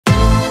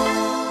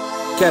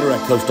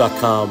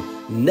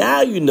CataractCoach.com.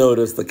 Now you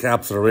notice the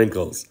capsular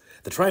wrinkles.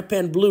 The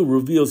trypan blue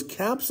reveals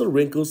capsular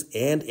wrinkles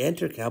and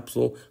anterior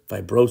capsule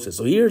fibrosis.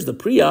 So here's the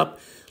pre-op.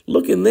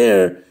 Look in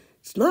there.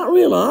 It's not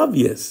real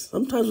obvious.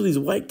 Sometimes with these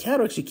white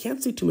cataracts, you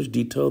can't see too much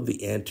detail of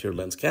the anterior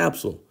lens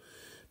capsule.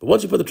 But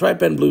once you put the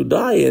trypan blue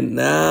dye in,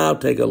 now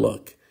take a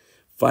look.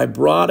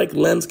 Fibrotic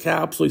lens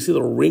capsule. You see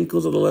the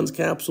wrinkles of the lens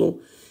capsule?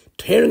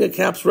 Tearing a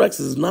capsulorhexis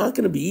is not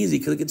going to be easy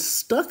because it gets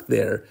stuck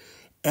there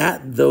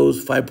at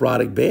those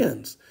fibrotic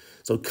bands.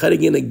 So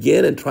cutting in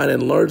again and trying to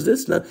enlarge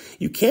this. Now,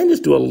 you can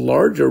just do a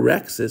larger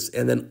rhexis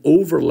and then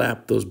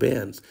overlap those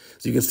bands.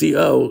 So you can see,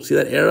 see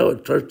that arrow?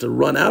 It starts to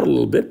run out a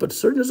little bit, but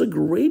surgeon does a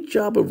great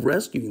job of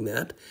rescuing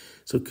that.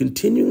 So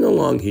continuing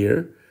along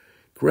here,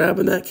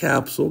 grabbing that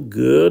capsule,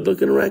 good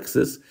looking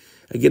rhexis.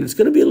 Again, it's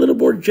going to be a little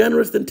more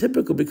generous than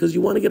typical because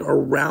you want to get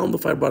around the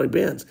fibrotic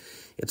bands.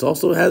 It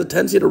also has a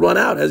tendency to run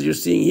out, as you're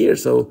seeing here.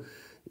 So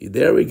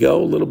there we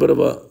go, a little bit of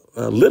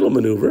a little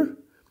maneuver.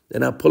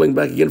 And now pulling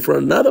back again for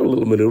another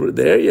little maneuver.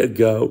 There you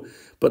go.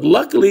 But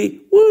luckily,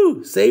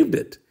 woo, saved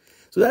it.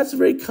 So that's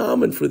very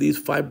common for these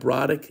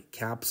fibrotic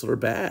capsular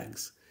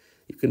bags.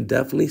 You can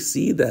definitely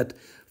see that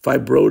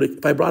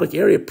fibrotic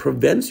area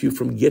prevents you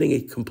from getting a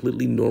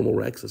completely normal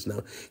rhexis. Now,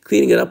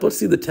 cleaning it up, let's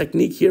see the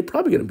technique here.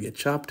 Probably going to be a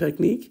chop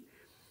technique.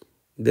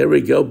 There we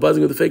go.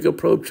 Buzzing with the phaco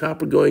probe,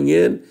 chopper going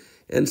in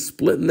and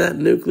splitting that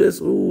nucleus.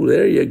 Ooh,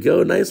 there you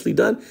go. Nicely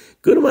done.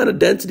 Good amount of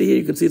density here.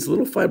 You can see it's a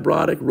little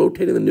fibrotic.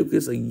 Rotating the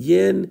nucleus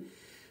again.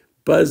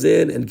 Buzz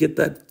in and get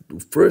that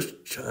first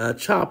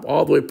chop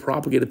all the way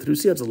propagated through.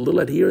 See how it's a little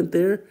adherent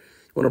there?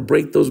 You want to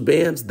break those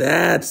bands?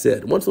 That's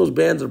it. Once those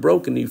bands are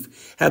broken, you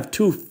have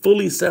two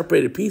fully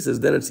separated pieces,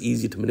 then it's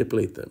easy to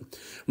manipulate them.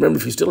 Remember,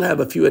 if you still have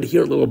a few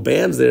adherent little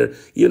bands there,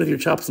 even if your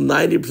chop's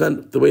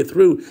 90% the way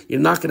through, you're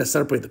not going to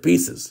separate the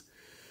pieces.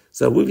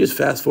 So we've just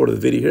fast forwarded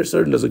the video here.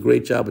 Surgeon does a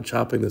great job of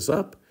chopping this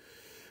up.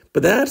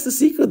 But that's the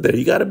secret there.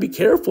 You got to be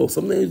careful.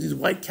 Sometimes these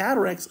white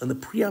cataracts on the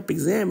pre-op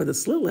exam and the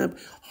slit lamp,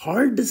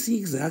 hard to see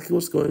exactly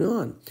what's going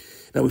on.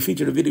 Now, we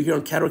featured a video here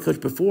on Cataract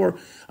Coach before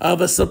of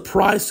a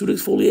surprise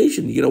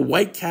pseudoexfoliation. You get a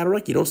white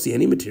cataract, you don't see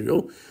any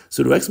material,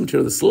 pseudoexfoliation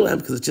material in the slit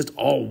lamp because it's just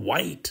all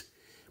white.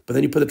 But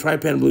then you put the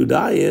trypan blue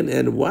dye in,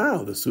 and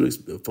wow, the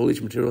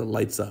pseudoexfoliation material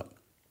lights up.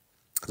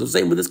 So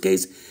same with this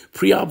case,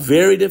 pre-op,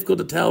 very difficult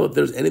to tell if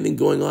there's anything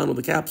going on with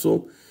the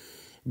capsule.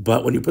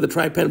 But when you put the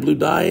trypan blue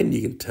dye in,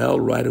 you can tell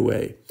right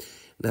away.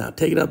 Now,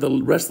 taking out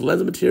the rest of the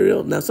lens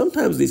material. Now,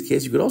 sometimes in these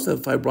cases, you could also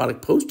have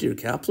fibrotic posterior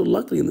capsule.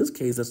 Luckily, in this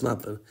case, that's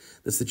not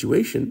the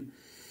situation.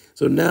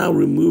 So now,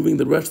 removing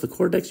the rest of the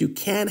cortex, you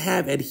can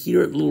have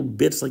adherent little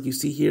bits like you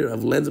see here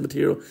of lens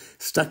material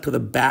stuck to the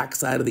back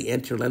side of the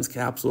anterior lens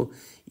capsule.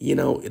 You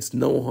know, it's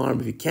no harm.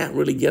 If you can't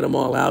really get them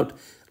all out,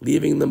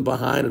 leaving them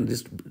behind and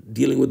just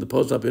dealing with the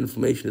post-op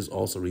inflammation is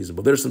also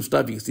reasonable. There's some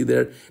stuff you can see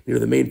there near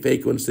the main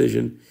phaco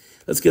incision.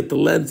 Let's get the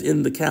lens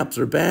in the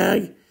capsular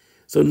bag.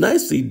 So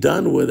nicely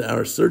done with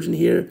our surgeon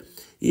here.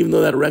 Even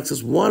though that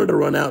rhexis wanted to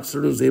run out,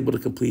 surgeon was able to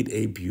complete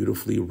a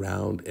beautifully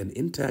round and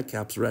intact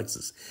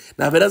capsulorhexis.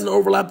 Now, if it doesn't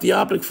overlap the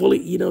optic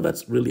fully, you know,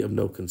 that's really of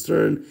no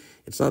concern.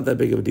 It's not that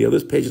big of a deal.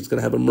 This patient's going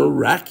to have a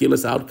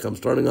miraculous outcome,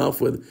 starting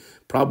off with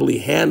probably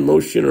hand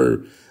motion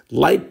or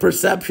light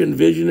perception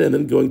vision, and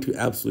then going to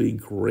absolutely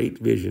great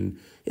vision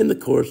in the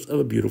course of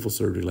a beautiful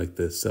surgery like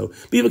this. So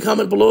leave a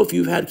comment below if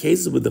you've had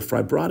cases with the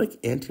fibrotic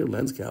anterior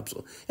lens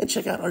capsule. And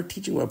check out our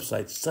teaching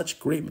website. Such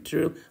great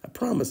material. I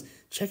promise.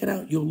 Check it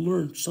out. You'll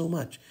learn so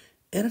much.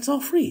 And it's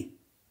all free.